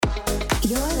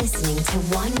You're listening to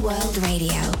One World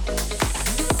Radio,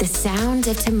 the sound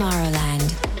of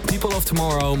Tomorrowland. People of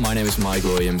Tomorrow, my name is Mike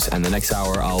Williams, and the next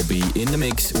hour I'll be in the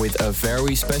mix with a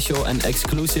very special and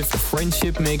exclusive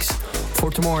friendship mix for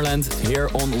Tomorrowland here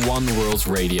on One World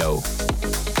Radio.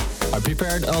 I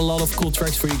prepared a lot of cool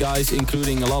tracks for you guys,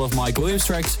 including a lot of Mike Williams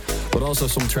tracks, but also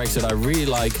some tracks that I really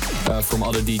like from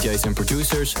other DJs and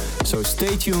producers. So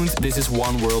stay tuned, this is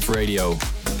One World Radio.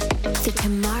 The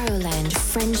Tomorrowland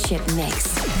Friendship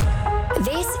Mix.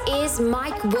 This is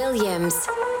Mike Williams.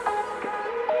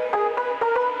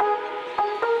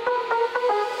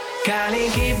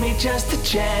 Kylie, give me just a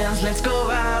chance, let's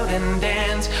go out and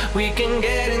dance. We can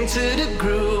get into the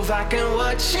groove, I can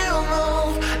watch you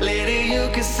move. Later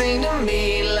you can sing to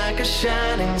me like a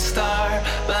shining star.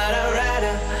 But I'd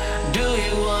rather do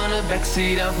you on the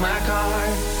backseat of my car.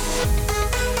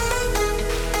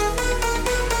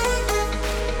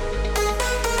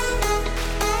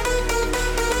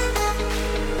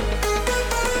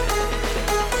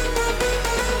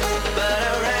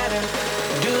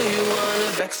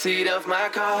 Backseat of my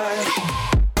car.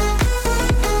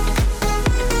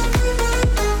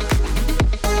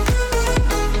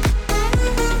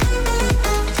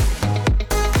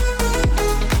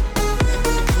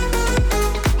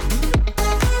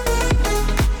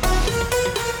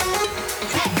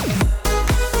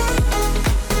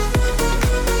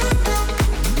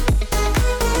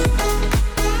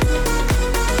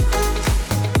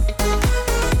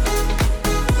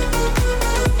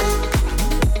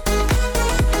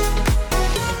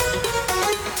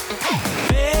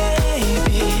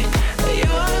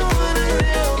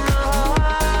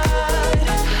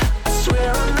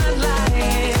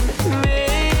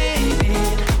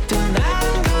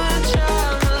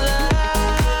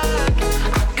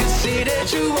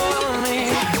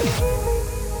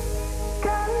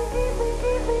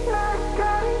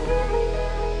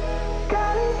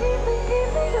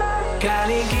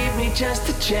 Just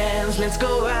a chance, let's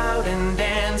go out and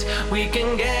dance. We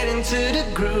can get into the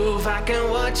groove, I can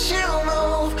watch you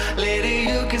move. Later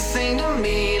you can sing to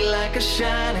me like a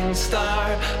shining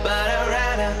star. But I'd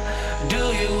rather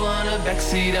do you on the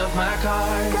backseat of my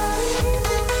car.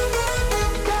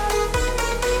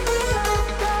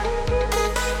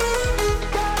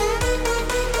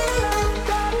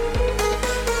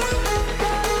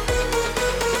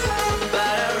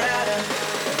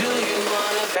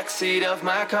 Backseat of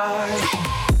my car.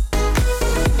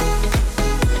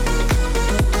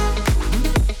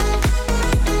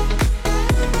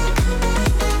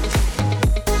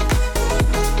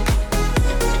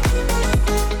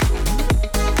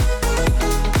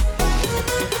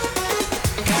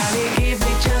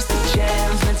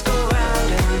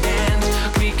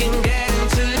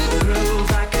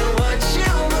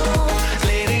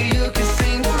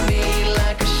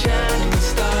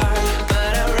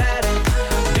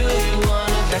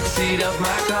 Of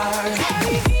my car.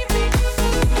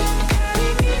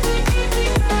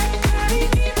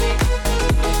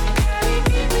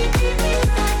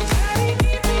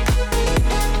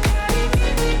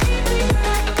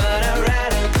 But I'd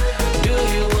rather do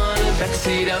you on the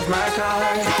backseat of my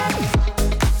car.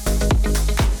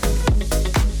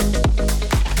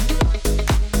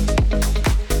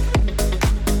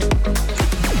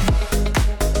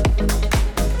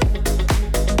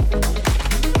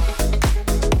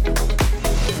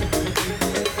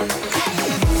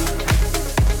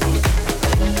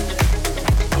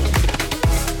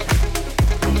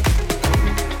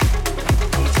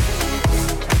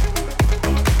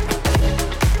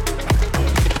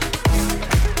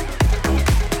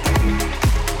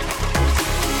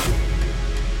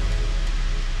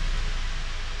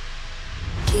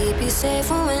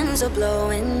 Safe when winds are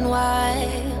blowing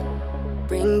wide.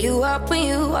 Bring you up when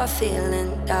you are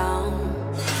feeling down.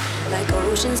 Like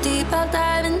oceans deep, I'll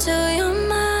dive into your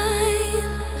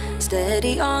mind.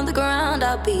 Steady on the ground,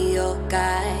 I'll be your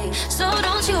guide. So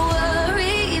don't you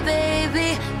worry,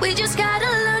 baby. We just gotta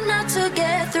learn how to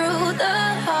get through the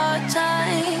hard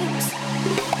times.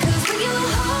 'Cause when you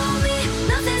hold me,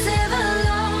 nothing's ever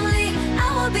lonely. I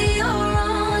will be your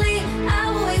only, I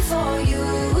will wait for you.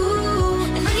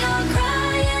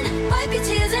 Wipe your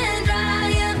tears and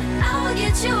dry them. I will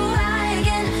get you high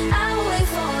again. I will wait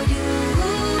for you.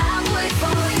 I will wait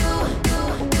for you.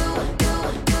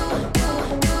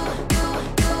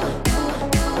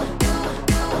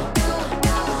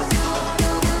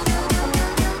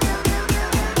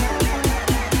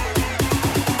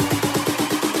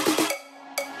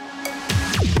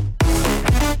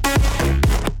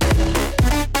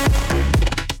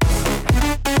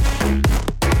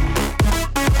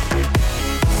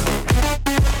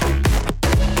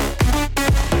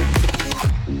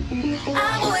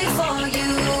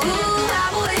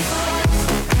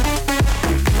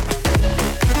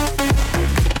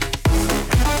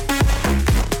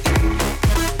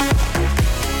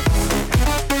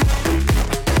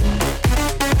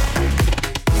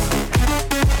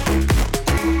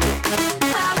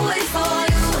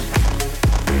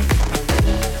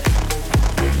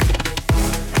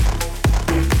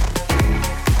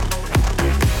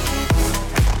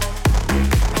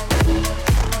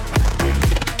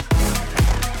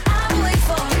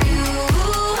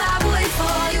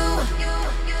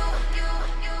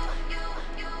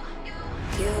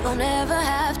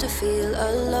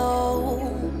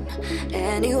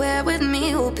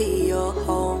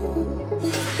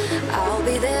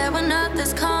 be there when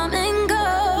others come and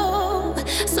go.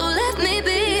 So let me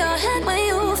be your hand when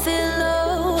you feel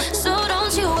low. So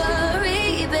don't you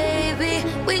worry, baby.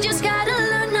 We just gotta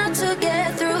learn how to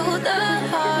get through the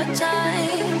hard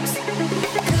times.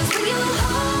 'Cause when you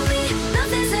hold me,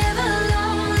 nothing's ever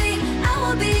lonely. I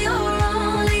will be your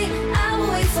only. I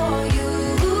will wait for you.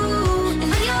 And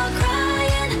when you're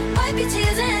crying, wipe your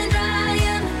tears and dry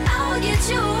 'em. I will get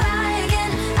you right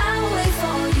again. I will wait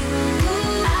for you.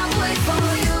 I will wait for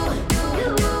you.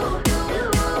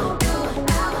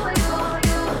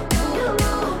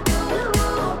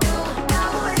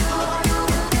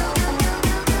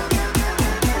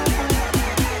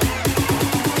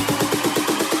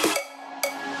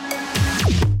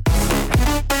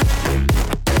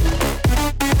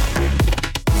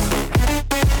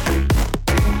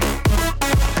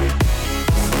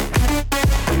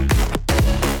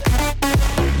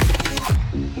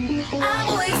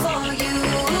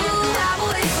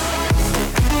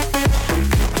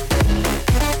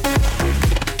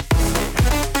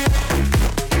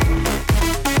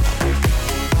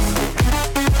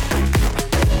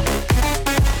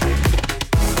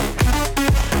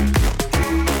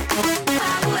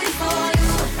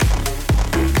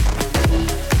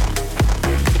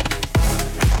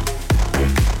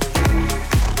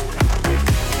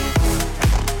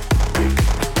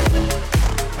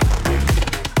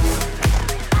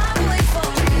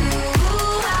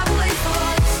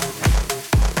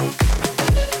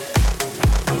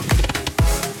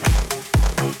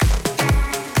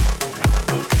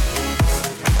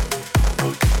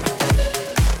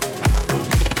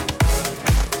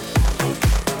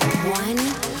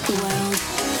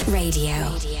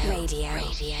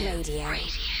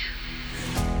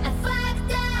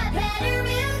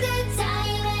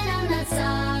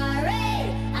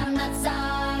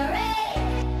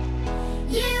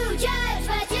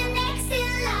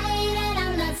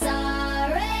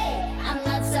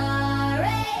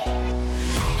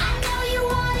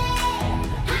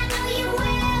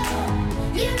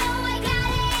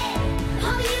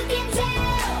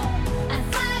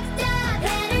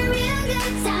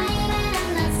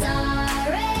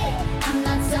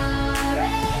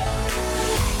 Sorry.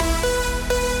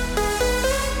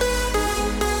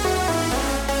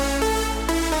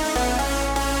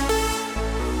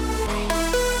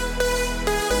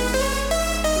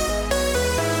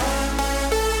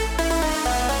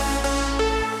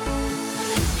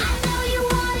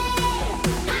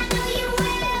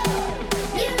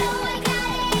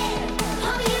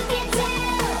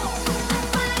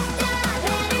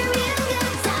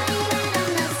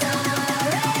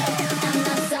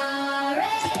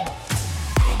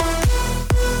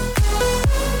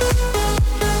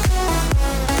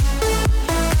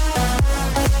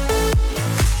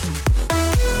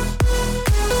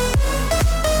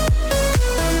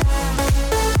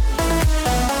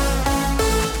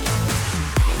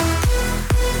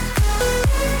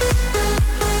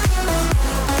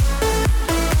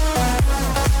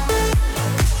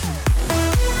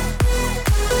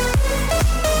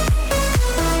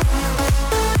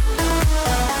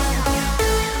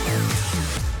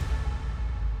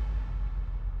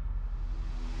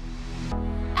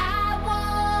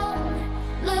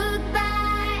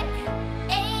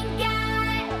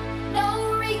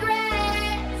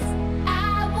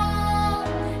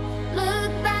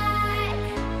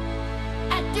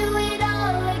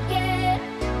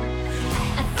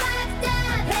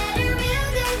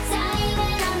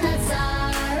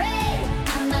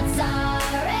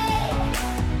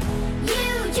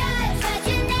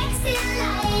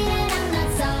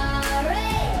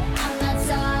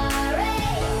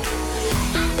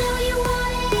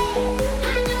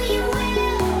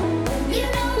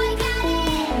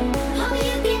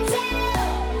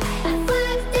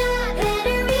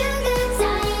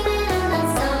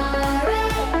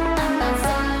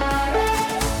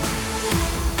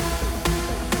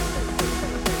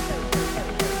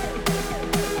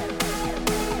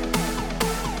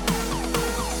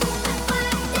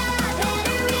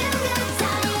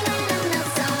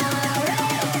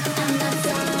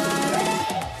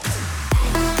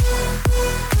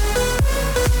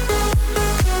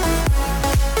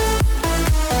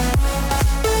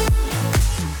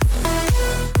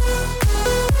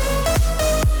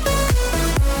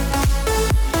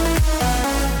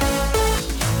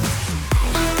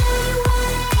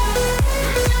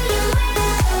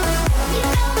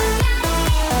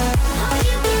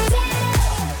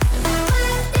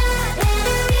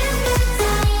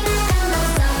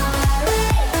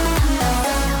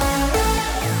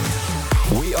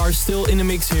 still in the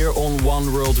mix here on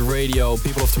One World Radio.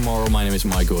 People of Tomorrow, my name is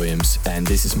Mike Williams, and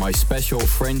this is my special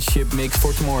friendship mix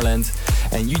for Tomorrowland.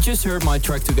 And you just heard my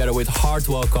track together with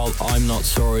Hardwell called I'm Not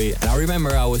Sorry. And I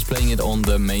remember I was playing it on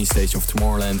the main stage of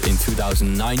Tomorrowland in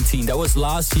 2019. That was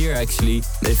last year, actually.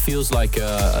 It feels like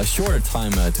a shorter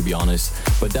time, to be honest.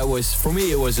 But that was, for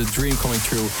me, it was a dream coming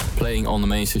true, playing on the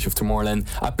main stage of Tomorrowland.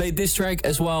 I played this track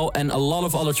as well, and a lot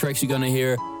of other tracks you're gonna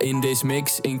hear in this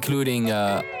mix, including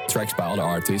tracks by other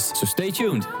artists. So stay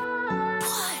tuned. One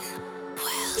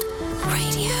World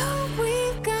Radio.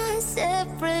 We've gone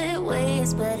separate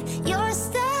ways, but you're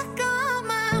stuck on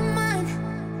my mind.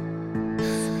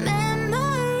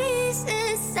 Memories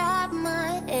inside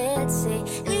my head say,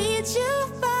 need you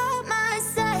by my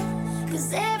side.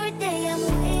 'Cause every day I'm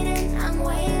waiting, I'm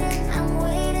waiting, I'm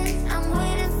waiting, I'm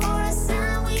waiting for a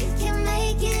sign we can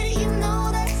make it. You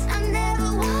know that I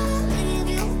never wanna leave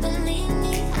you. Believe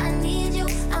me, I need you.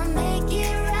 I'll make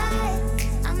it right.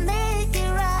 I'll make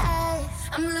it right.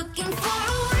 I'm looking for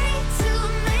a way to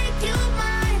make you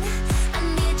mine. I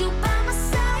need you by my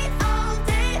side all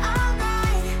day, all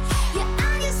night. Yeah,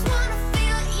 I just wanna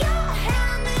feel your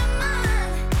hand in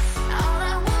mine. All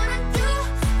I wanna do,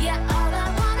 yeah, all I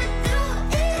wanna do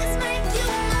is make you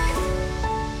mine.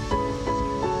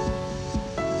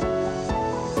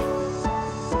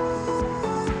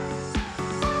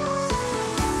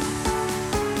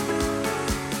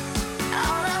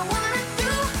 All I wanna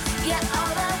do, yeah,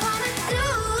 all I wanna do.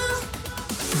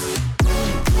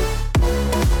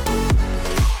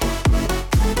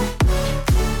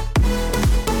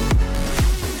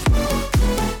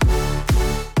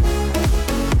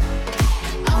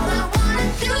 All I wanna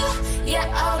do, yeah,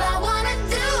 all I wanna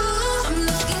do. I'm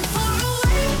looking for a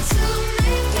way to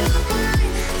make you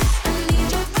mine. I need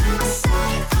you by my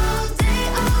side all day,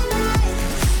 all night.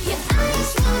 Yeah, I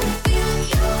just wanna feel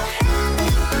your hand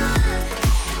in mine.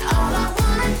 All I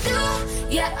wanna do,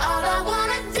 yeah, all I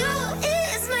wanna do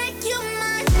is make you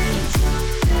mine.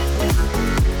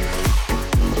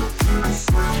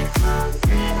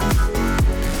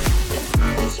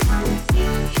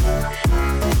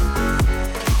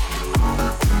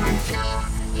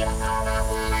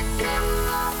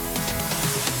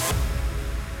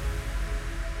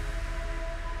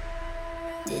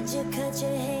 Did you cut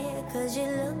your hair? 'Cause you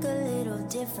look a little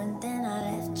different than I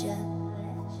left you.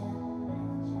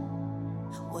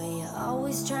 Were you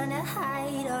always trying to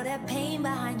hide all that pain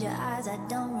behind your eyes? I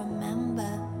don't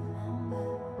remember.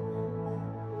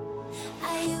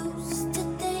 I used to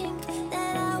think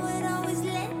that I would always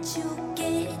let you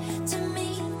get to me,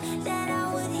 that I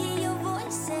would hear your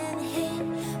voice and hit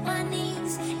my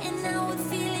knees, and I would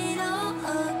feel it all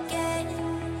again,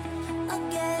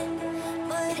 again.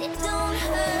 But it don't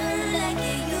hurt like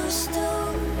it used to.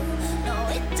 No,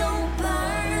 it don't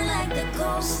burn like the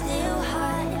cold still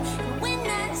hot. And when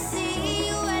I see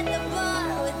you at the bar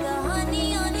with the honey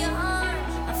on your arm,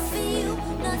 I feel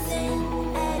nothing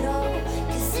at all.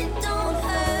 'Cause it don't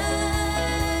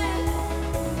hurt.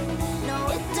 No,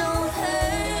 it don't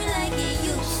hurt like it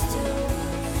used to.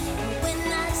 And when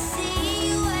I see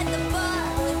you at the bar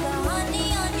with the honey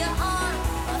on your arm,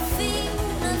 I feel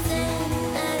nothing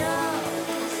at all.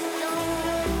 'Cause it don't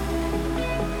hurt.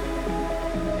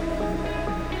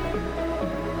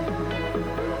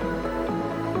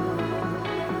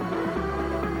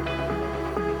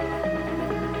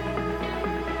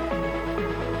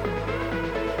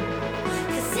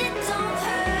 Cause it don't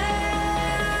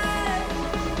hurt.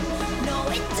 No,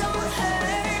 it don't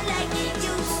hurt like it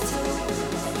used to.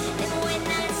 And when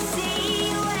I see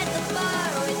you at the bar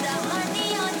with the honey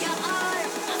on your arm,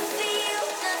 I feel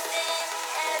nothing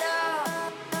at all.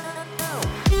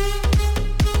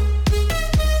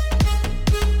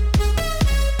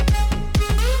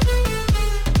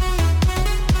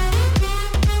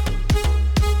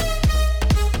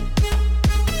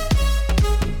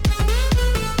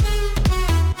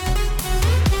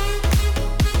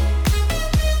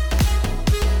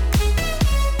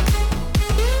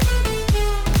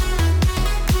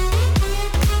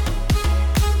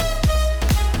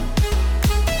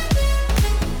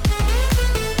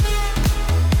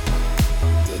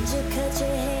 Did you cut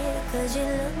your hair? 'Cause you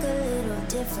look a little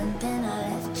different than I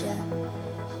left you.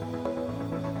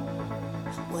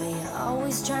 Were you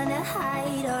always trying to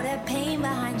hide all that pain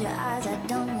behind your eyes? I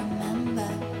don't remember.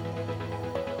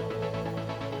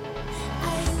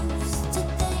 I used to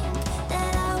think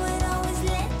that I would always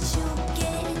let you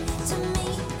get to me,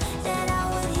 that I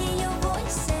would hear your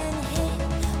voice and hit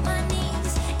my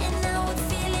knees, and I would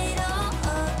feel it all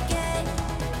again,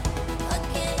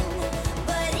 again.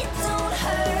 But it don't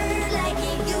hurt like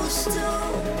it used to.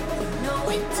 No,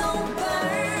 it don't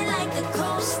burn like the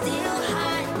cold still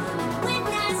hot.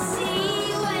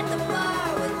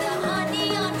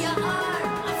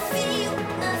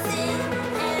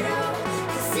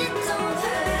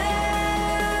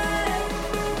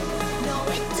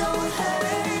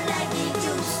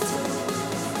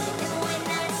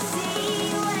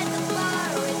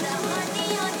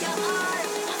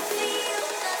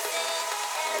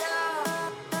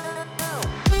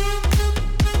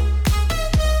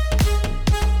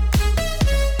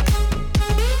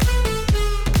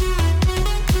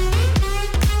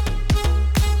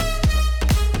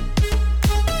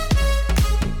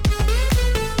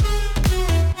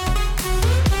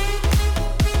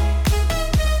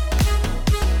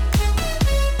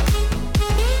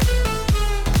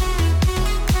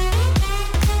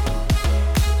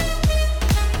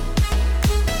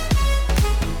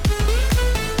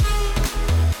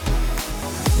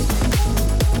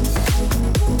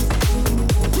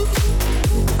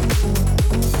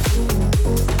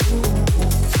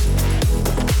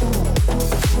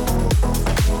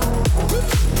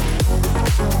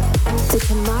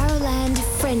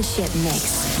 Friendship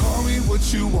Mix. Call me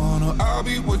what you wanna, I'll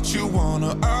be what you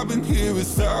wanna. I've been here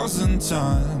 1,000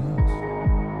 times.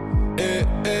 Hey,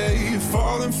 hey,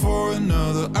 falling for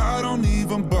another, I don't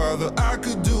even bother. I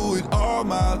could do it all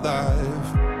my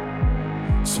life.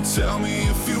 So tell me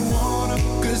if you wanna,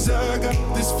 cause I got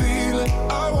this feeling.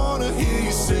 I wanna hear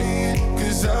you say it,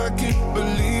 cause I can't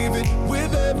believe it.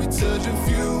 With every touch of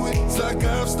you, it's like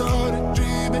I've started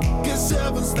dreaming. Guess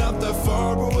heaven's not that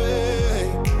far away.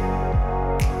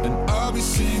 And I'll be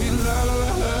singing la la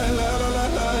la la la la la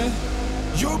la.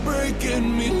 You're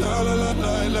breaking me la la la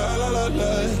la la la la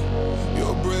la.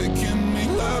 You're breaking me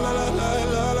la la la la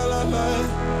la la la la.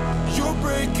 You're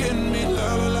breaking me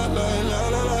la la la la la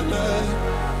la la la.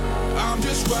 I'm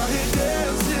just right here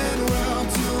dancing around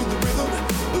to the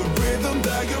rhythm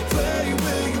that you play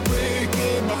when you're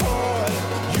breaking my heart.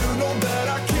 You know that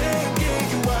I can't get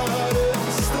you out of the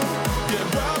system. Yeah,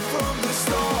 right from the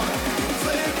start,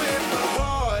 play with my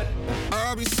heart.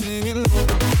 I'll be singing.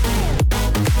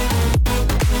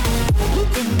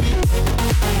 Look at me.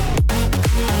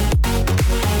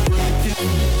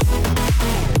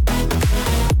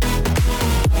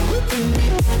 Look at me.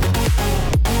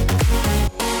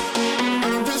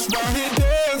 I'm just right here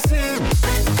dancing.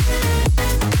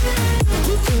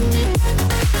 Look at me.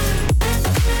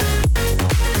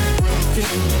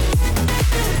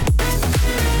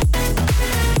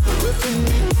 Look at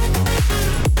me.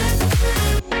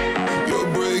 You're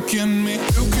breaking me.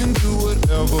 You can do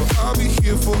whatever. I'll be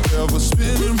here forever,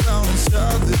 spinning round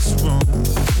inside this room.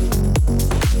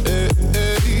 Hey,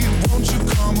 hey, won't you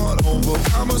come on over?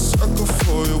 I'm a sucker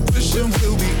for you, wishing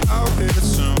we'll be out here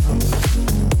soon.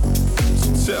 So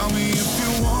tell me if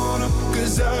you wanna,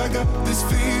 cause I got this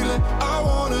feeling. I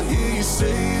wanna hear you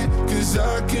say it, cause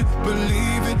I can't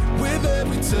believe it. With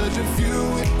every touch of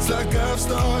you, it's like I've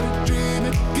started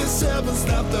dreaming. Guess heaven's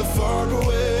not that far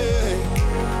away.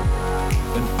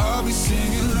 And I'll be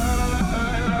singing la la la la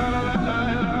la la la la.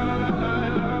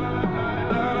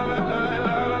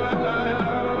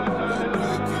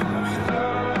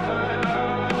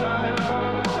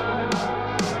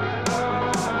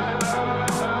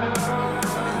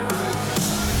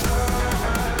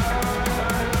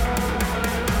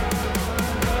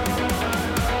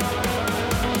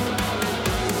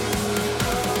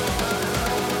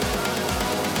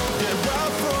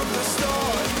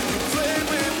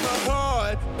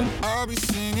 I'll be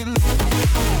singing.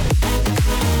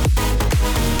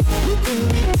 Look at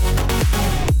me.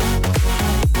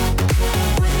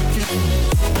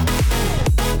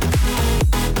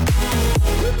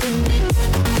 Look at me.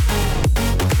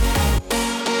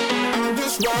 I'm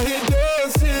just right here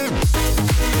dancing.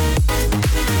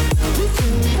 Look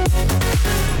at me.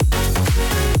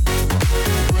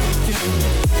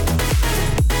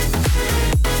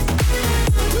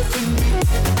 Look at me.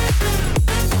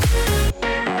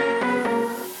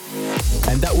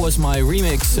 And that was my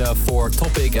remix for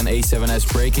Topic and A7S,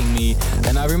 Breaking Me.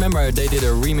 And I remember they did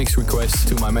a remix request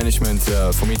to my management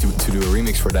for me to do a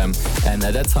remix for them. And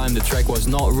at that time the track was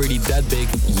not really that big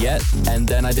yet. And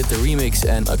then I did the remix,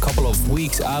 and a couple of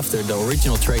weeks after, the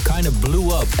original track kind of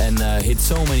blew up and hit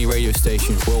so many radio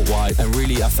stations worldwide. And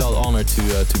really I felt honored to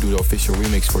do the official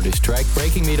remix for this track.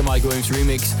 Breaking Me, the Mike Williams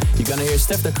remix. You're gonna hear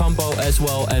Steph Da Campo as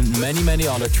well, and many, many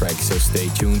other tracks. So stay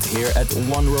tuned here at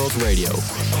One World Radio.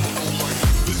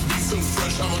 This beat so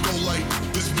fresh, I'ma go light.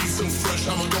 This beat so fresh,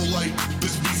 I'ma go light.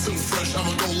 This beat so fresh,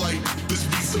 I'ma go light. This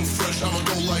beat so fresh, I'ma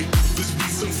go light. This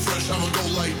beat so fresh, I'ma go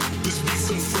light. This beat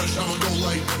so fresh, I'ma go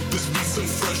light. This beat so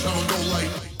fresh, I'ma go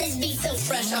light. This beat so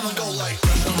fresh, I'ma go light.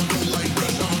 Fresh, I'ma go light.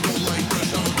 Fresh, I'ma go light.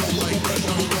 Fresh, I'ma go light. Fresh,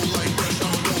 I'ma go light. Fresh,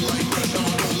 I'ma go light. Fresh, I'ma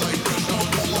go light. Fresh, I'ma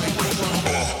go light. Fresh, I'ma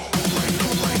go light.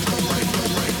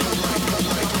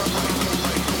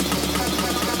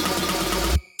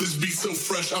 This beat so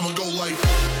fresh, I'ma go light.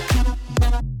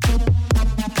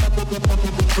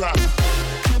 Drop.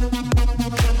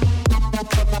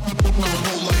 I'ma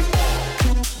go light.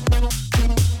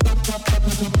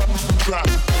 Drop.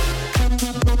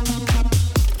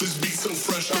 This beat so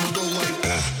fresh, I'ma go light.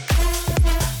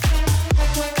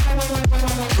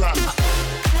 Drop.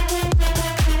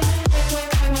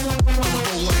 I'ma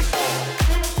go light.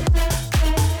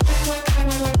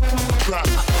 Drop.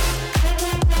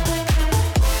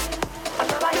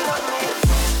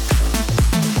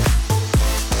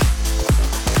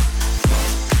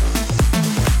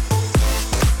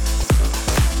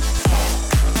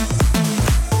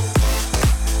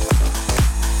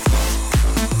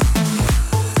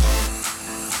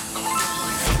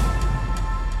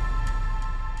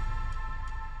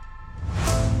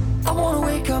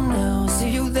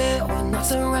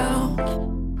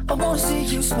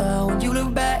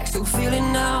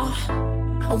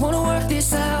 I wanna work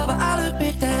this out, but I'll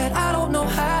admit that I don't know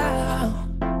how.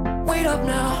 Wait up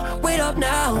now, wait up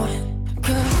now.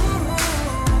 'Cause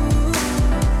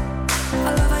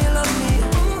I love how you love me.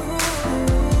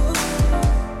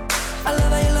 I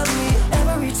love how you love me.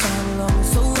 Every time along,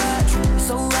 so right, treat me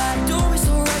so right, do me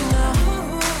so right now.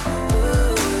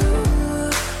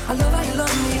 I love how you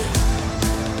love me.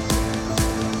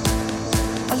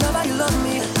 I love how you love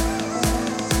me.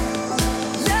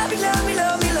 Love me, love me,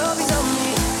 love me, love me, love me.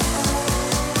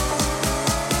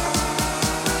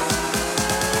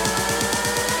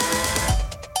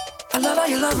 I love how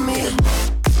you love me.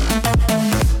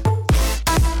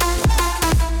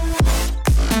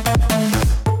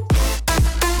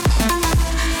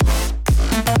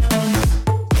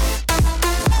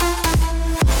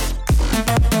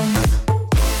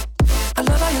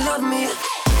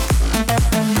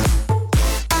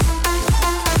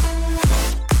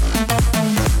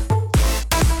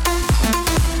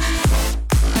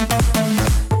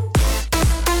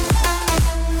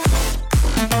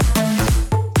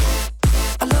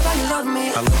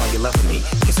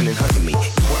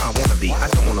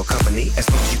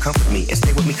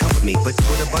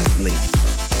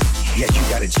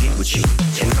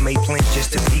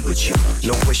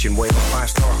 Wave a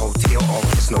 5-star hotel, all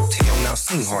this no tail, now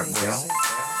sing hard, well.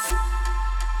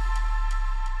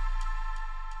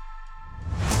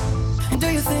 Do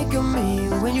you think of me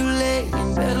when you lay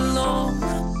in bed alone?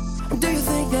 Do you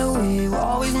think that we were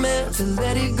always meant to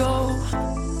let it go?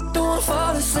 Don't wanna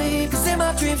fall asleep, 'cause in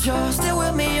my dreams you're still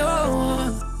with me,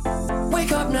 oh.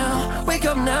 Wake up now, 'cause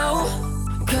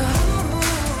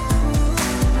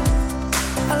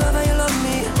I love how you love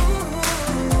me.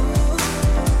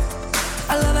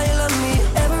 I love how you love me.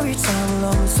 Every time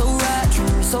alone, so right,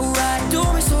 treat me so right, do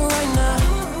me so right now.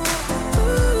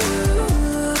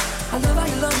 I love how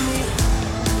you love me.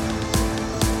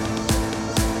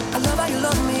 I love how you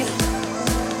love me.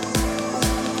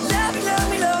 Love me, love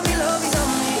me, love me, love me,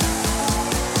 love me.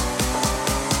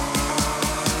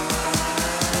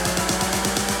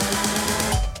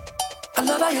 I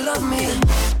love how you love me.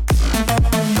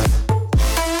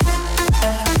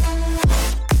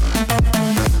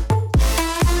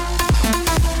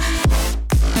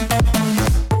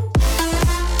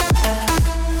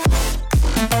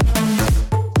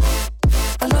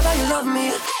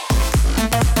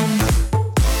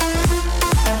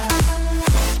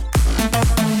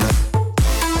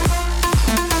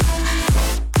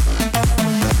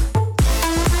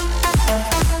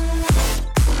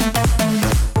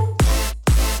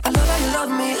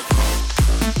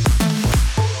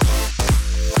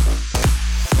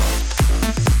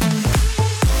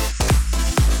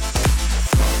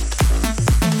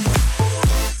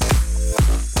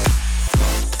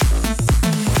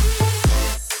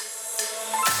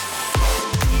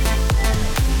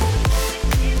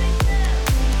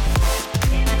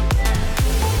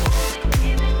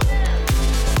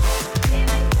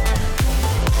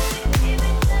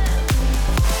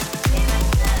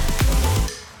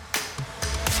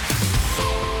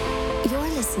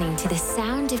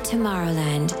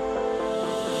 Tomorrowland,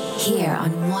 here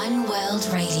on One World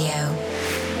Radio.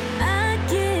 I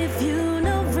give you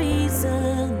no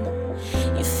reason.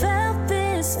 You felt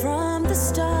this from the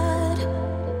start.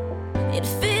 It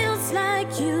feels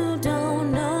like you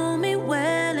don't know me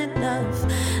well enough,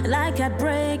 like I'd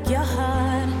break your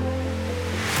heart.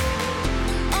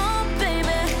 Oh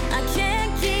baby, I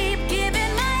can't keep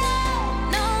giving my all.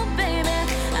 No baby,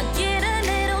 I get a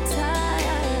little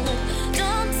tired.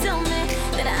 Don't tell me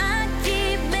that I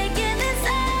keep making this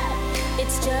up.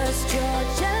 It's just your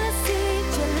jealousy.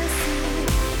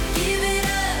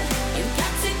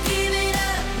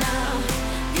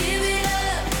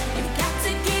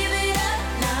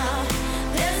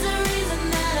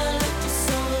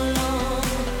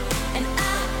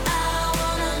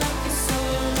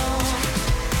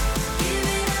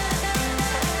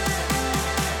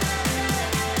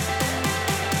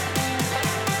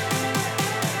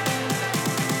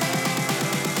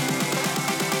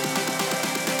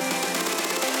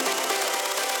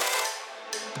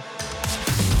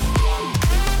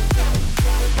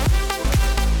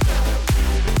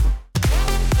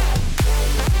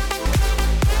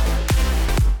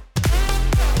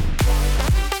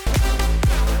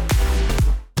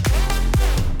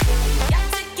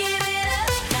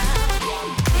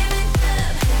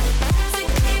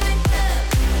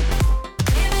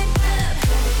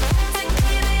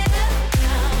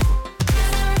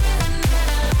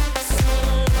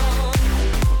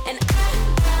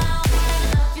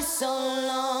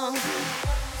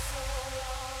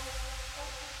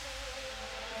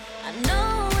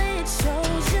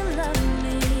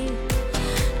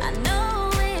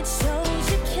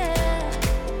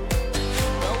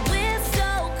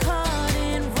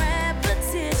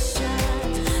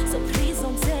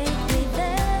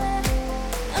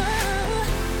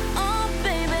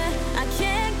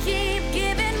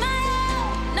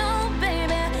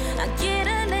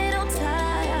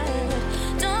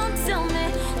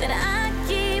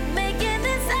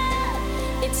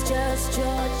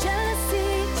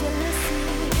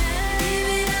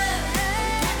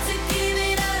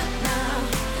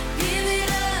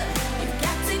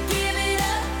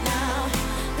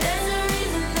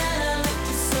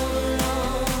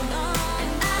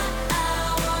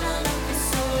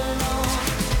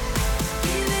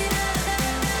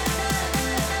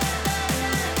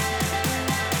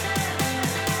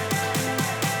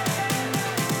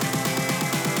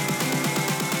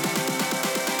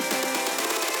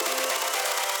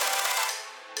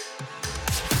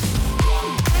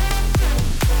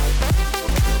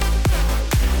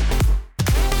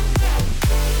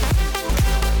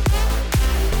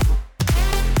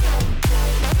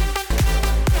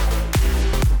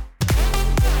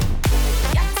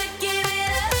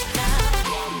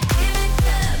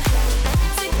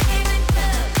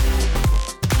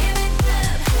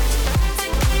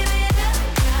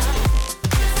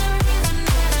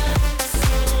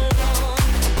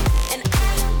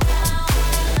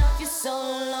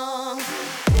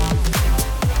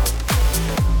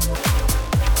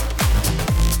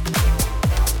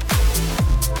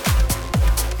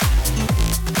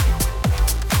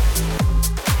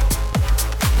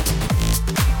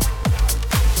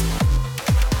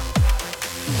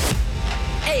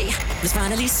 There's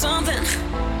finally something,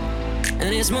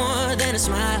 and it's more than a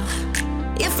smile.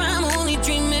 If I'm only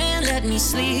dreaming, let me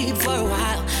sleep for a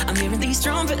while. I'm hearing these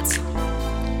trumpets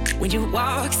when you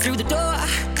walk through the door.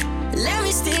 Let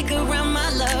me stick around, my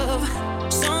love,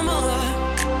 some more.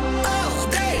 All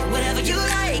day, whatever you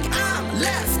like. I'm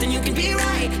left and you can be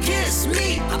right. Kiss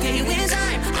me, I'll pay you in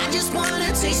time. I just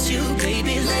wanna taste you,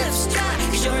 baby, lips dry.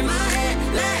 Cause you're in my head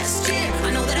last year.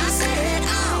 I know that I said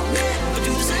I'll never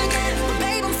do this again, but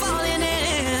babe, I'm falling in.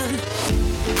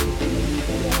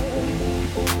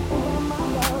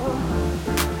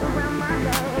 Around my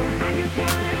love, I just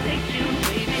wanna taste you,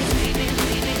 baby, baby,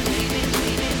 baby, baby,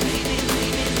 baby, baby, baby,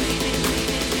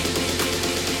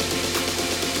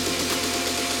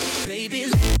 baby, baby.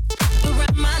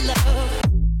 Around my love,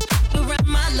 around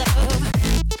my love,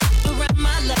 around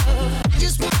my love. I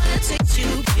just wanna taste you,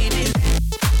 baby.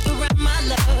 Around my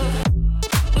love,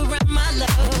 around my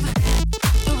love,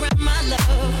 around my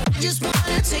love. I just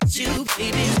wanna taste you,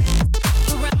 baby.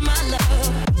 Around my love,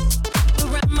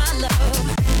 around my love,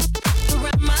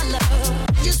 around my love.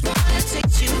 I just wanna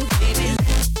taste you, baby.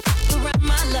 Around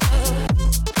my love,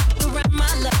 around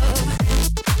my love,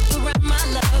 around my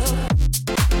love.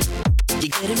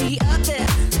 You're getting me up there.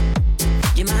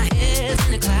 Yeah, my head's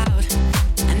in a cloud.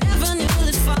 I never knew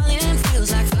that falling feels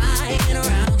like flying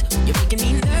around. You're making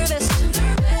me nervous.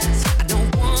 I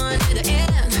don't want it to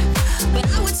end, but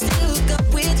I would still go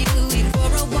with you even for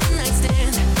a one-night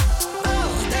stand.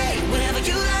 All day, whatever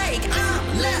you like. I'm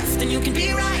left and you can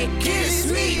be right. Kiss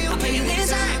me, I'll pay you in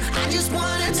time. I just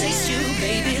wanna taste you,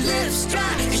 baby, lips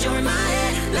dry. Cause you're in my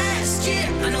head last year.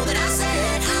 I know that I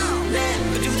said I'll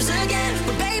never do this again,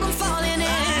 but babe, I'm falling in.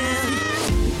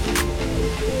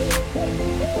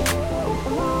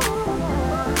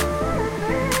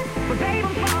 But babe,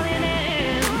 I'm falling in.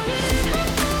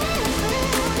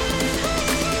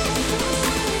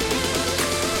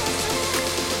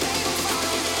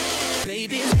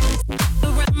 Baby,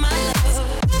 around my love,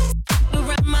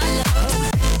 around my love,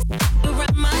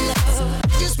 around my love.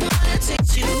 Just wanna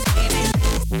taste you, baby.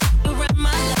 Around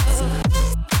my love,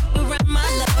 around my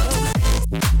love,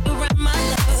 around my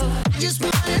love. Just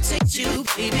wanna taste you,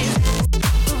 baby.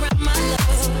 Around my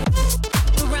love,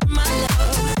 around my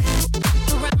love,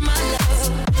 around my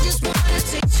love. Just wanna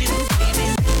taste you, baby.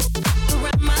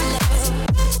 Around my love,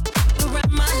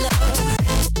 around my love,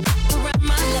 around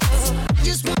my love.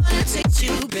 Just wanna taste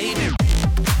you, baby.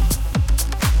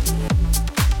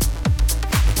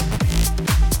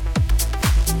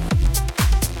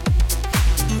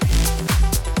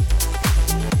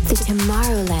 The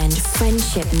Tomorrowland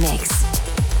Friendship Mix.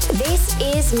 This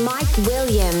is Mike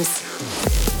Williams.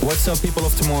 What's up, people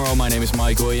of tomorrow? My name is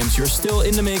Mike Williams. You're still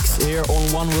in the mix here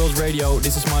on One World Radio.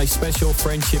 This is my special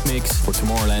friendship mix for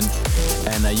Tomorrowland.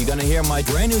 And you're gonna hear my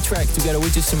brand new track together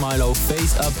with Justin Milo,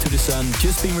 Face Up to the Sun,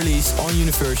 just being released on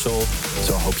Universal.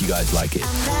 So I hope you guys like it.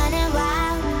 I'm running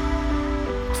wild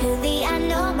to the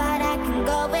unknown, but I can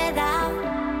go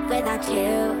without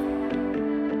you.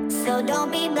 So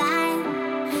don't be blind,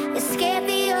 escape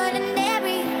the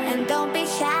ordinary, and don't be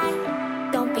shy,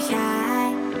 don't be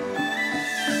shy.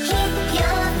 Keep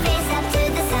your face up to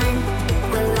the sun,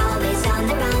 we're always on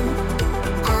the run,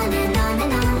 on and on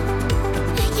and on.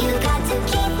 You got to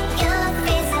keep your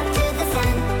face up to the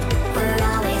sun, we're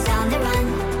always on the run,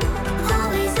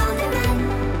 always on the run.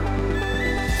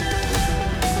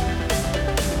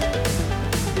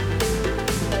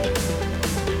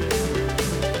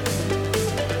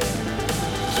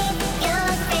 Keep your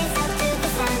face up to the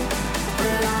sun.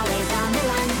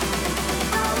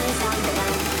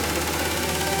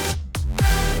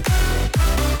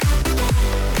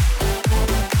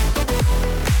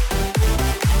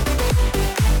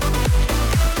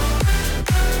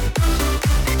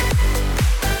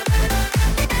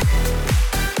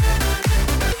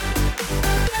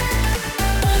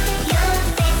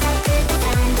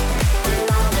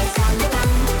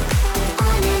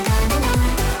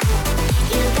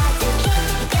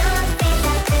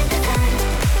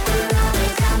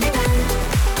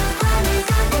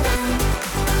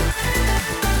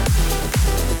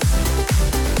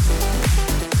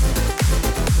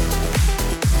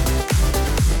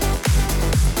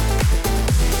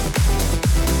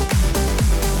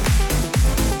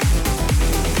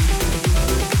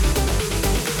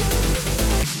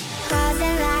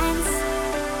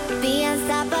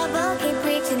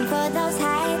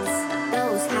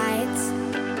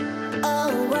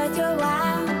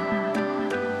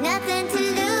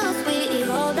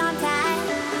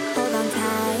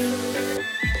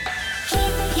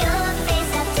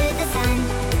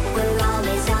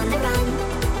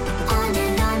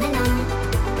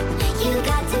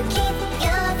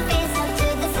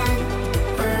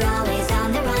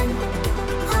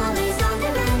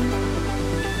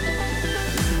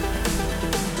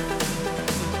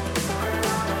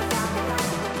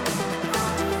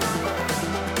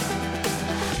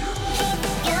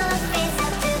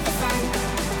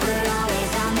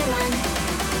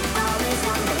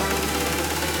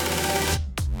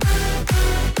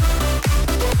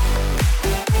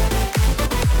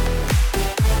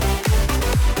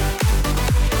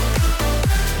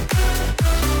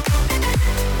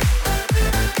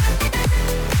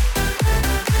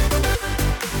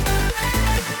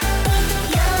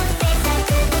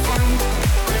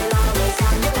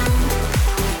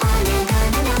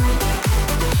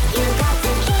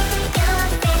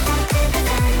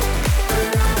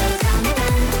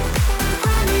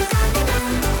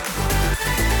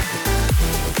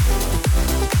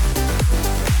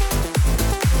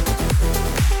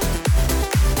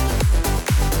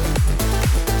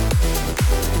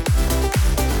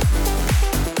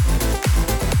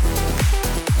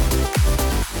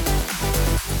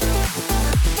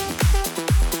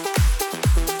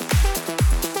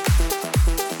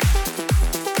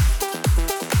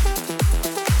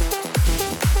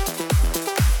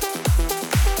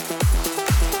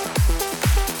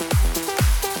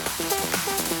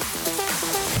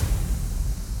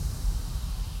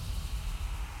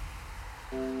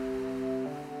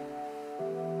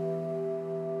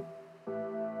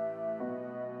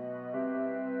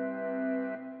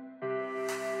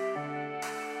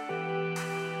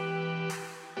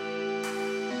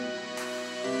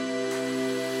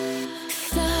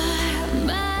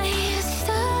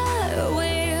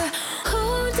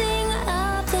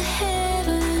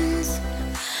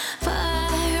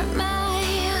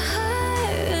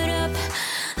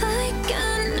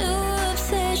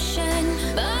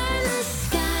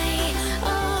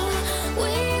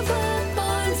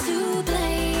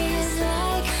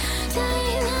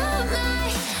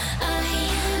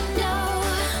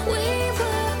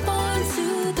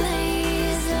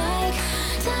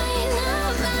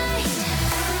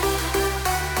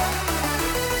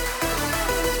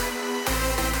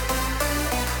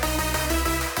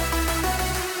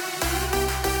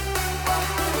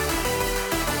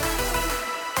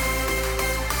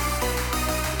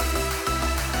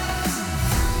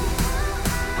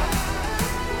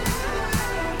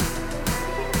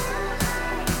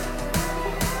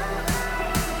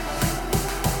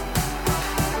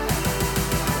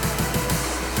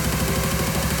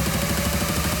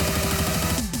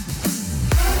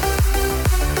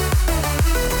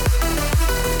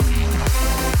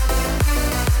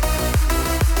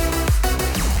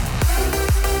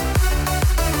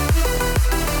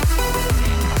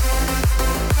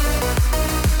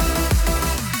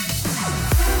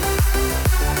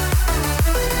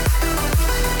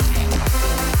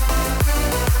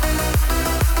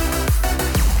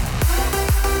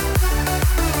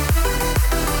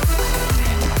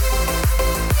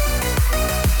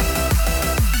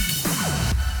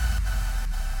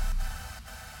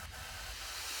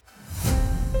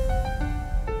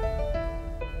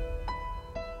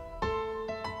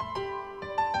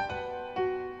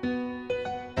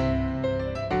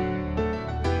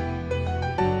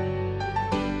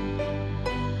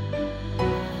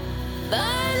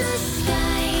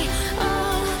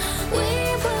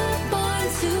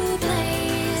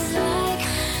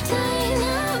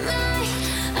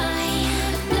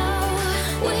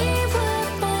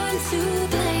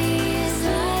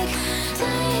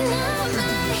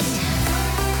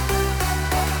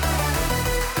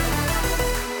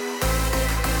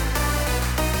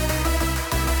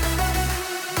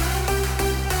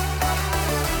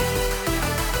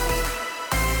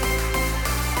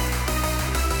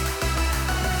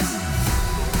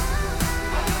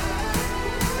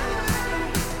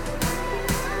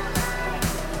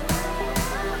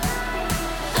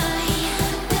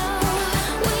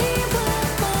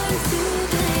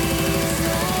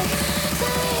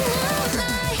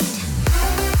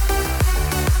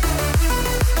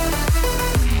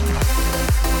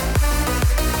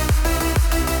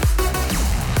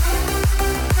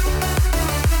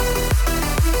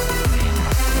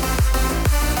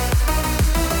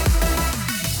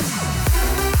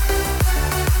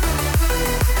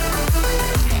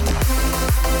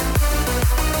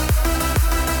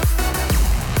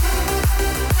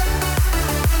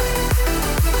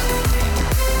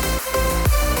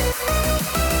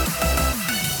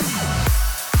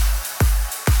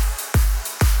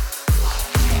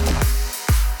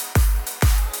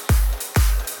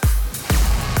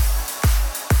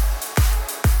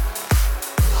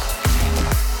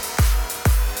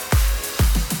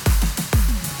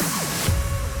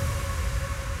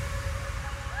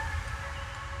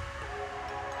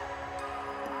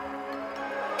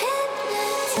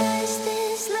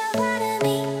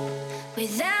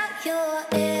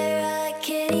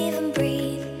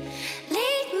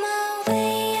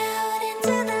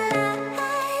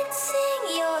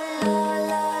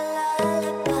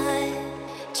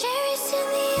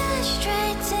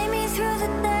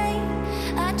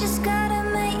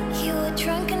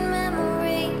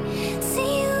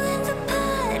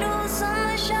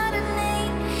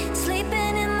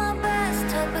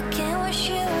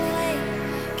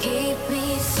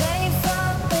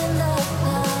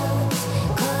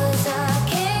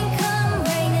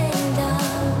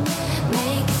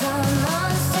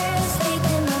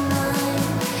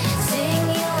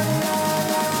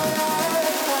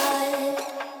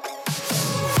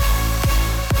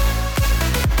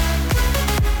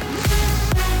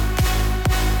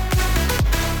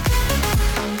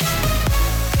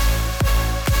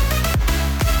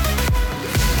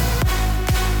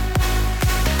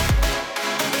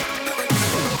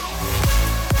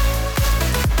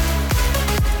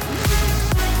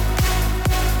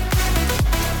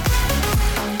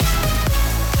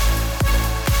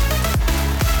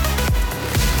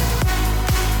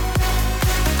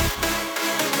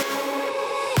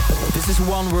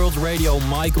 One World Radio,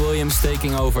 Mike Williams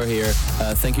taking over here.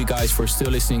 Thank you guys for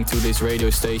still listening to this radio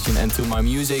station and to my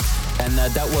music. And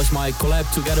that was my collab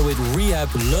together with Rehab,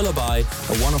 Lullaby,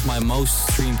 one of my most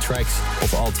streamed tracks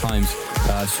of all times.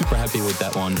 Super happy with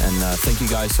that one, and thank you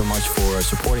guys so much for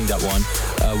supporting that one.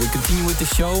 We continue with the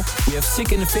show. We have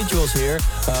Sick Individuals here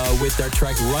with their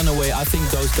track Runaway. I think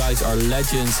those guys are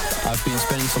legends. I've been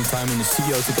spending some time in the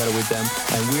studio together with them,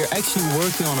 and we're actually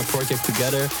working on a project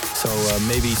together, so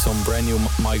maybe some brand new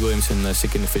Mike Williams and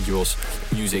Sick Individuals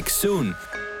music soon.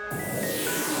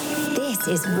 This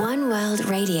is One World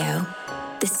Radio,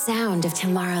 the sound of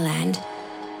Tomorrowland.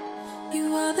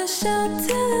 You are the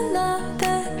shelter and love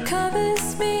that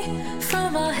covers me,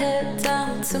 from my head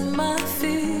down to my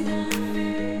feet.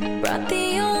 But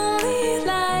the only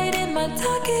light in my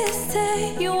darkest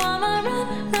day, you are my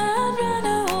run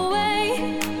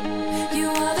away. You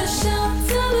are the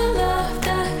shelter and love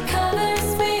that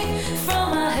covers me,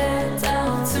 from my head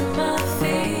down to my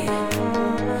feet.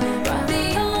 But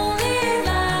the only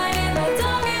light in my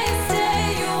darkest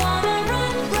day, you are my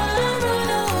run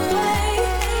away.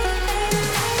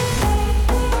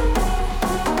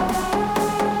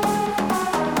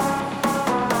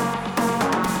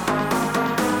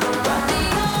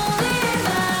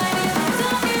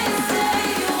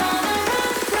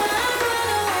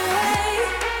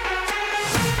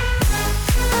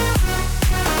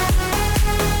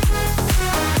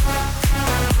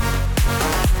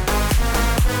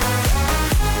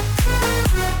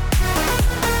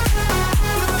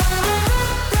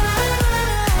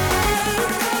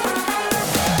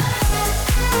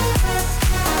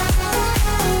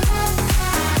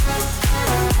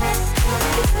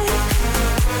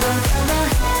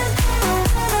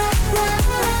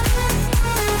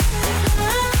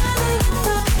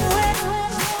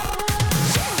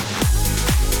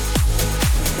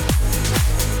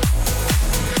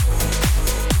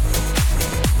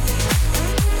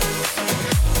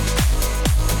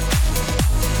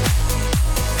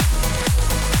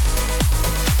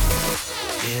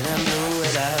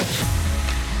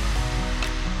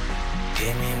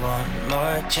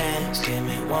 Chance, give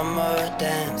me one more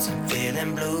dance. I'm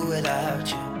feeling blue without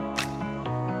you.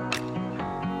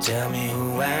 Tell me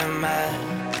who am I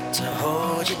to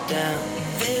hold you down?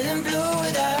 Feeling blue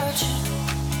without you.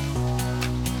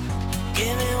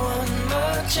 Give me one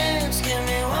more chance, give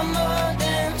me one more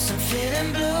dance. I'm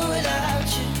feeling blue without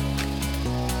you.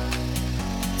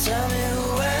 Tell me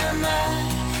who am I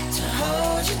to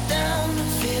hold you down? I'm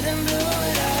feeling blue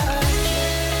without you.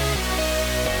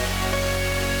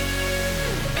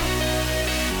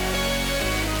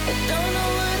 I don't know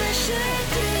what I should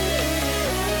do.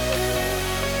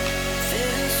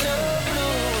 Feeling so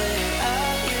blue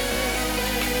without you.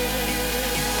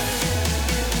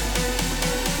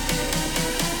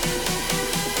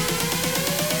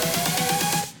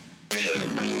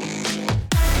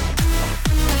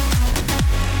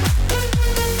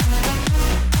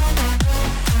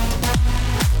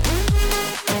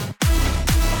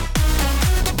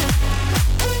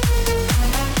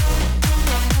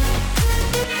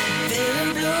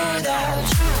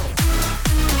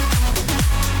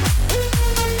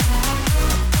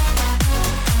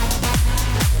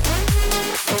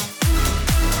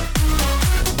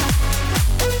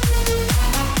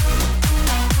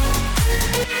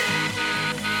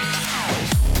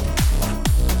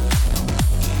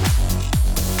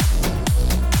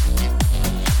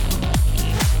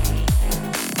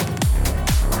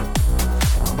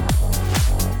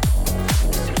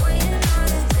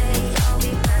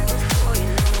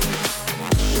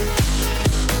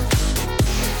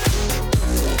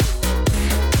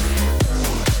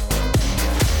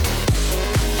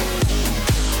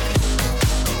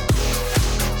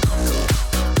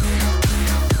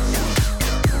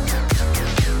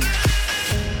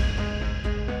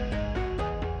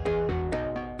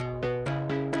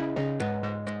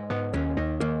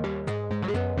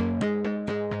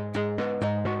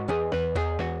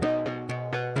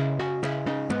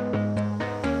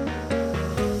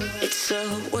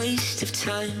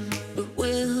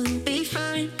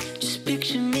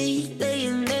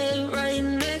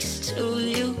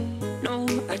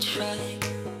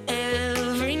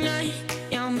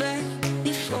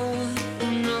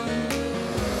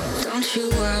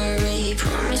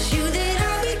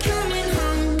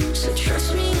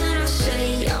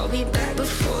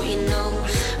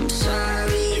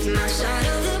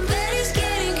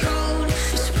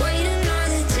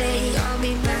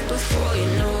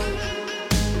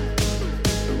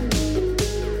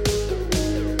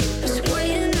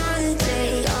 Waiting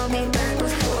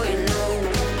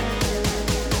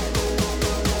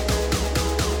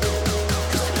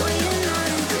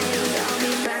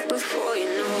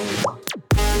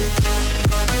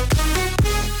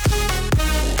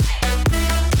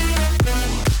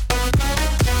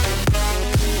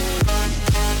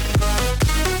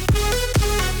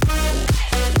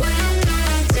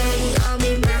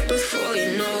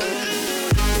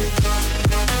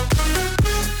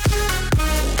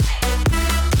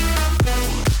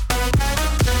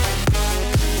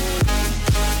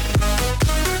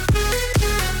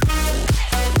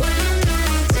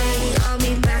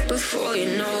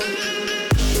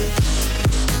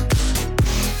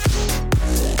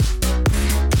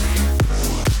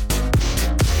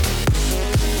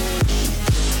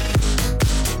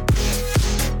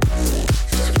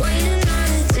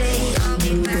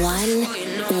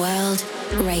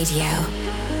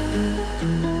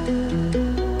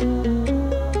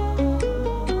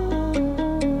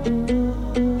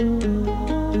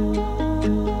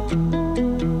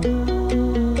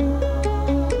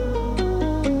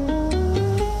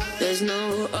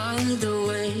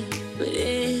but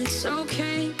it's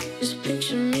okay. Just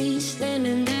picture me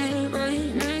standing there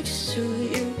right next to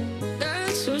you. Got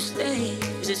to stay,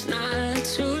 'cause it's not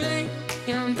too late.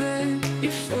 Yeah, I'm back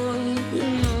before you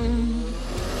know.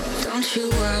 Don't you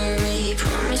worry,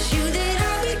 promise you that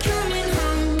I'll be coming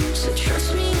home. So trust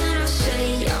me when I say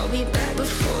I'll be back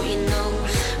before you know.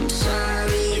 I'm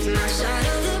sorry if my side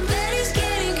of the bed is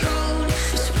getting cold.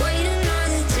 Just wait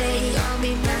another day, I'll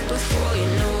be back before you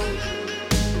know.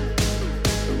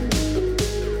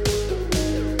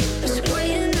 Just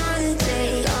wait another day,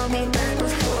 I'll be back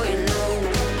before you know.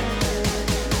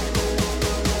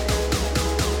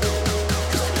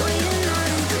 Just wait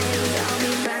another day, I'll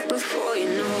be back before you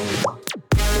know.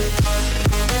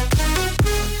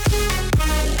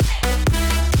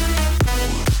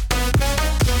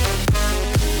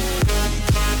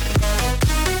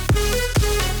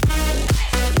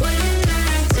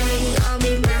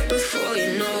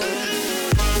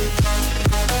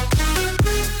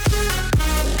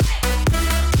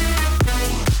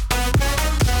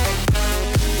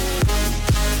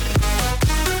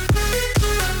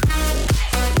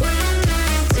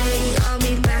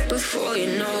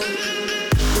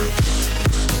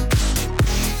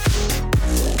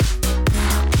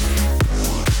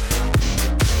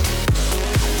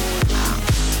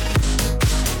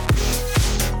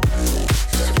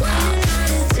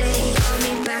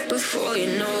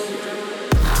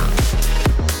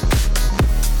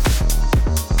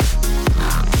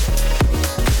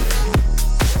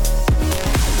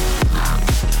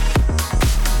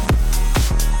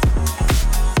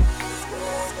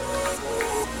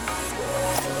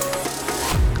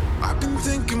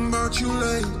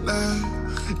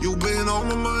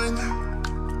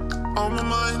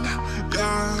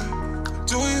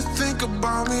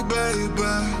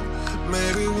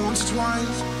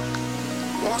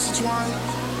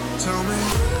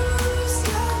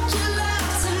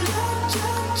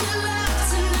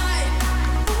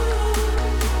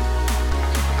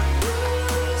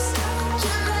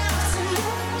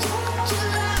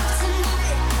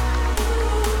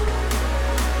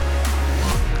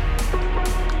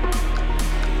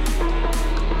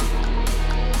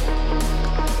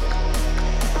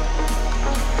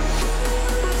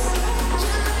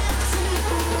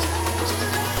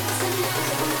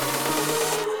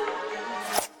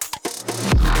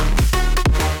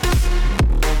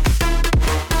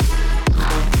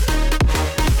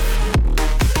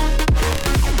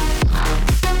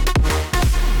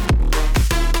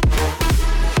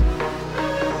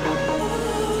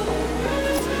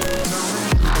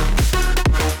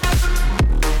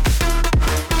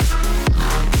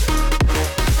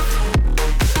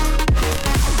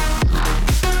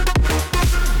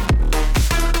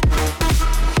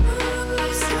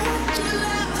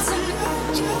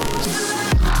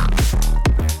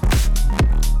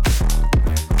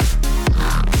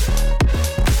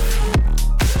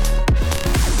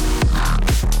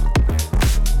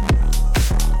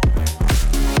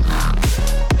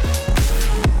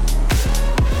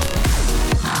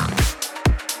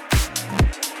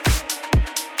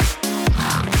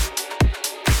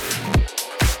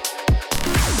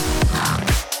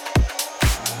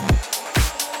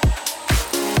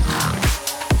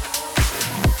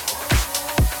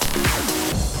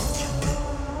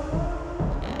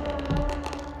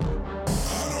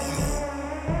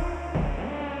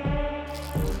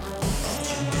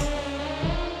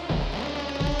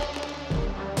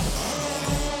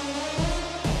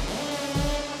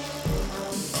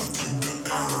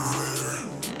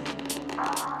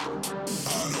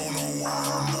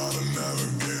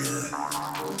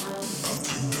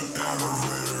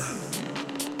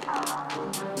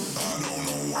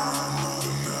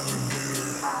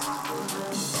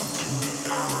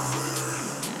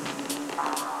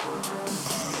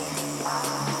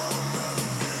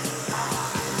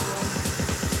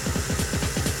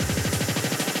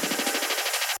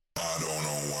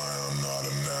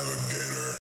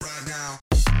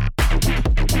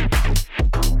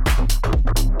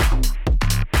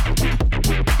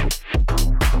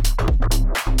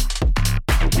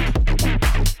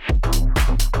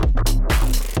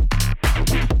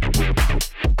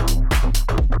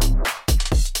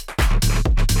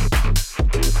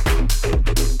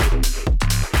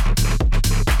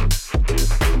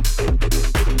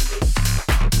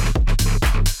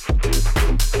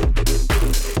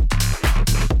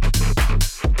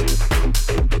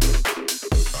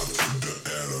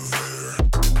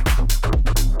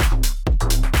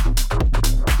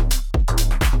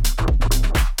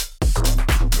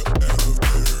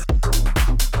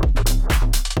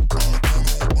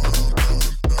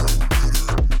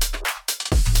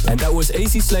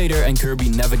 Casey Slater and Kirby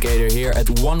Navigator here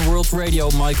at One World Radio.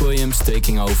 Mike Williams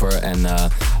taking over, and I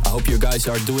hope you guys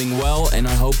are doing well, and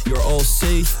I hope you're all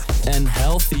safe and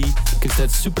healthy, because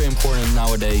that's super important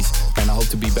nowadays. And I hope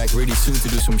to be back really soon to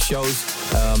do some shows,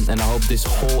 and I hope this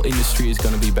whole industry is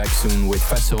going to be back soon with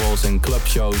festivals and club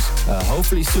shows.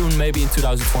 Hopefully soon, maybe in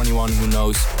 2021, who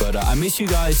knows. But I miss you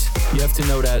guys. You have to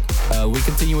know that. We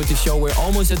continue with the show. We're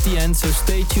almost at the end, so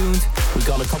stay tuned. We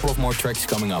got a couple of more tracks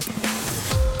coming up.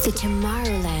 The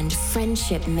Tomorrowland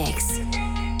Friendship Mix.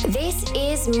 This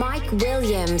is Mike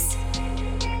Williams.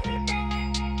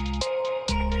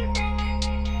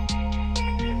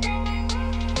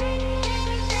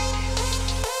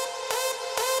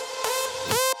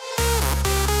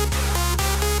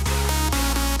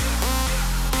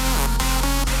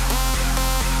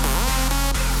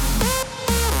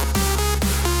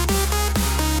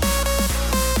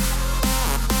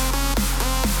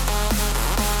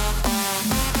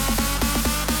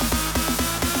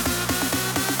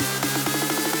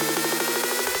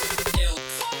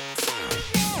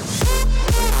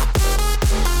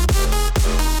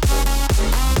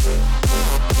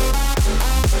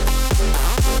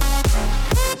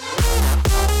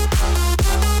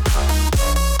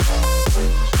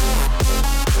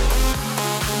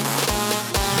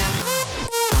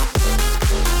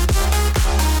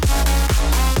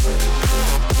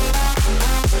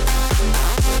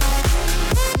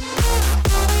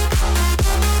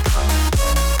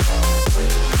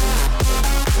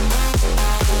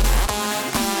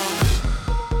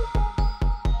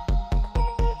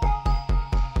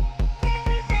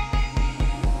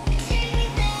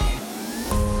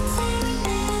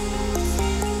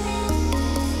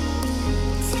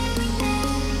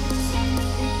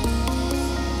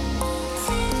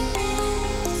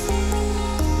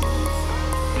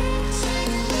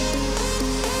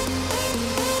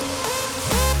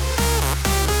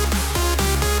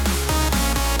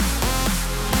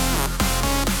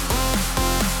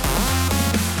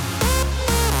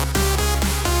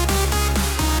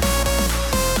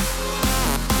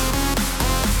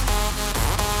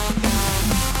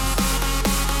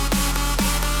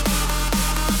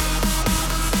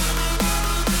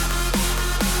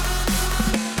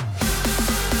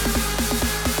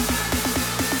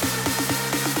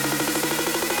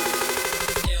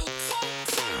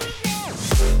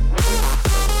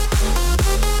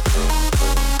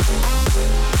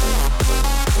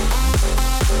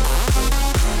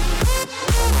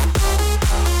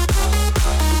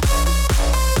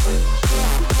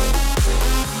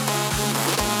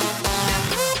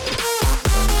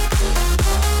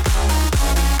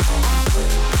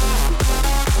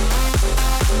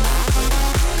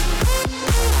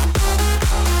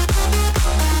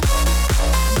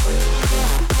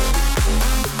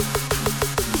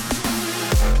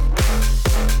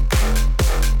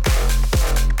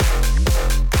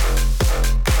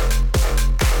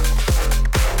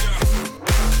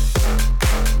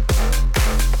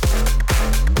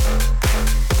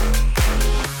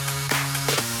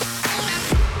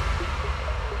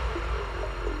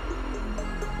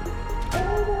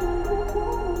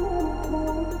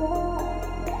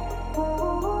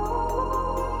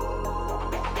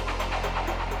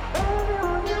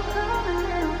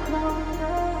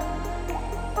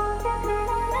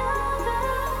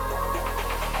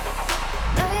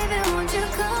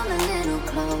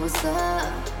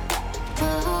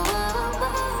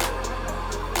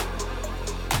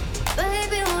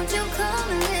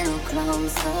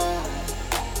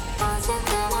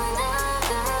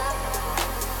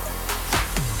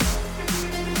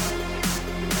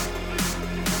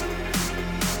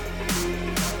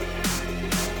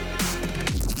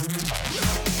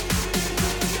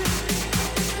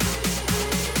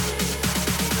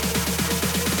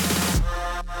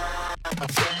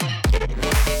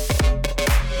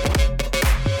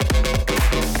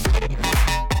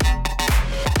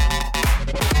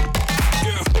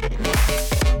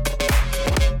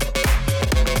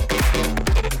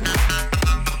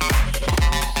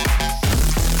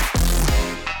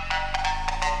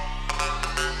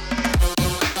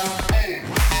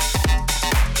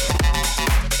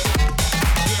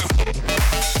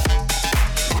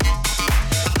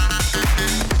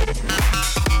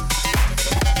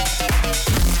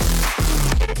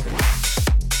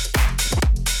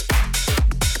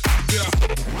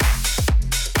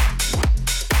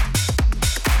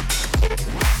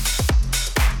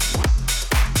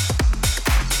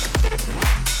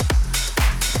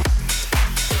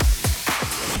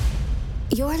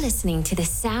 Listening to the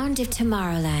sound of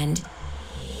Tomorrowland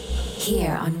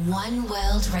here on One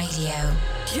World Radio.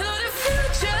 You're the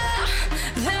future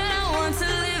that I want to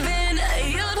live in.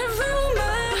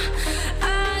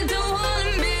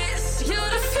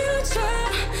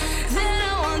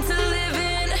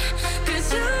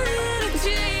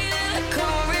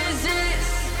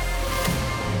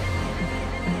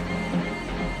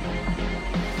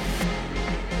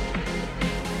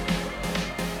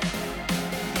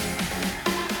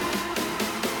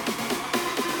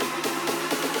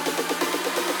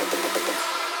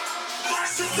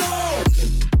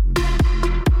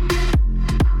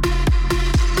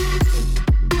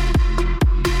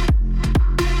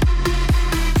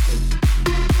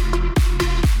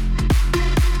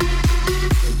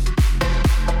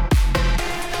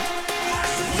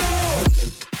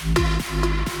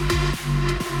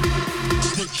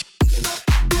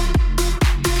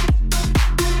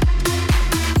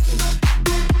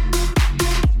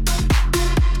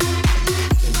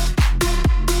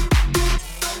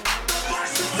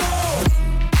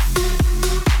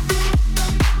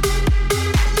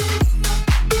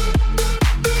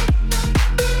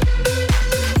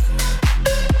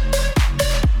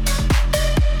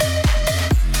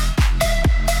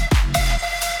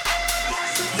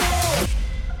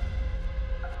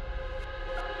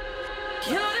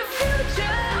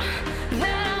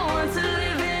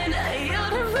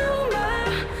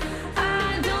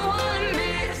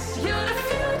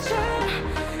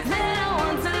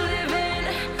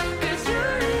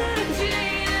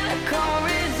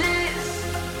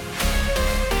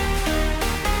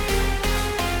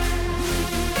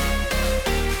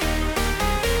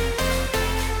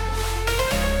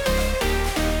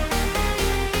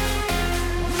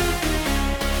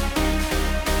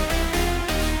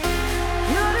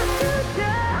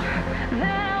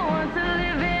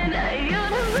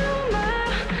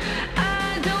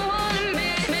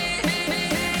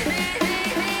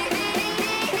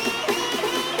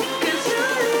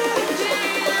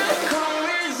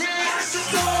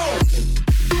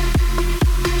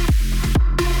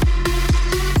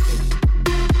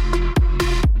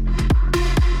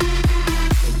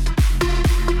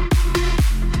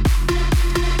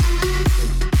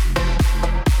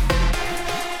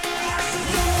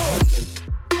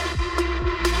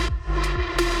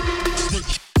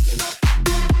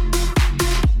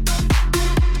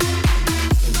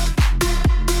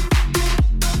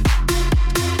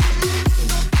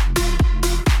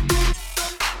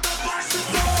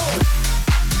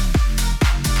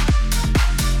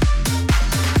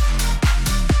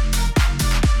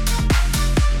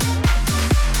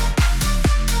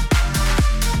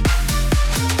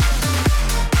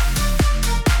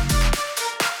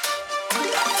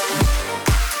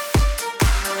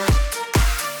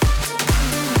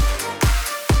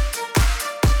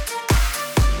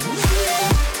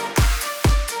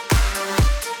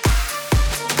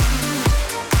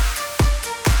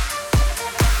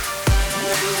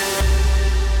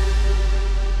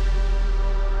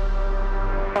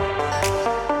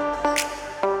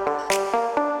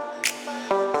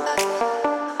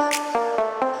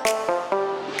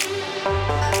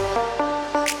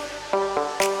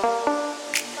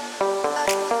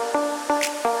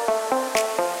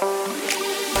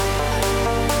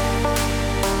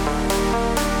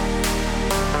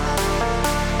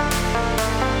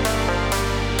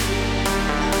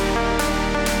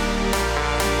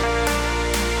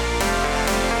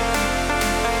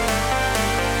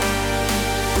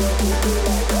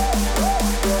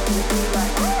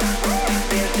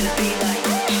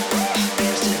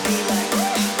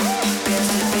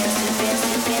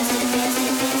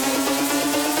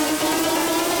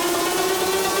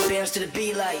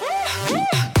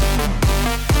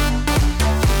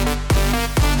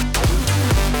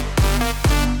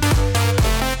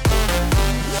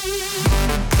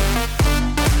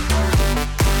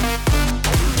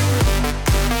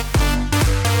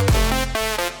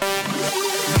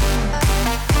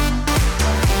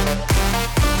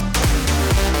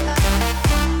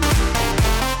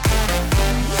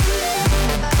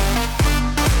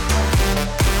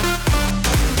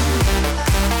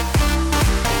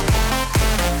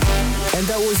 And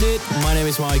that was it. My name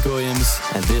is Mike Williams,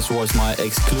 and this was my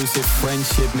exclusive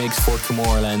friendship mix for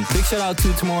Tomorrowland. Big shout out to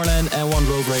Tomorrowland and One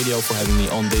World Radio for having me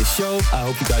on this show. I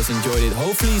hope you guys enjoyed it.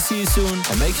 Hopefully see you soon,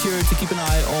 and make sure to keep an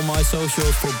eye on my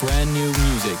socials for brand new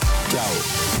music.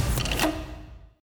 Ciao.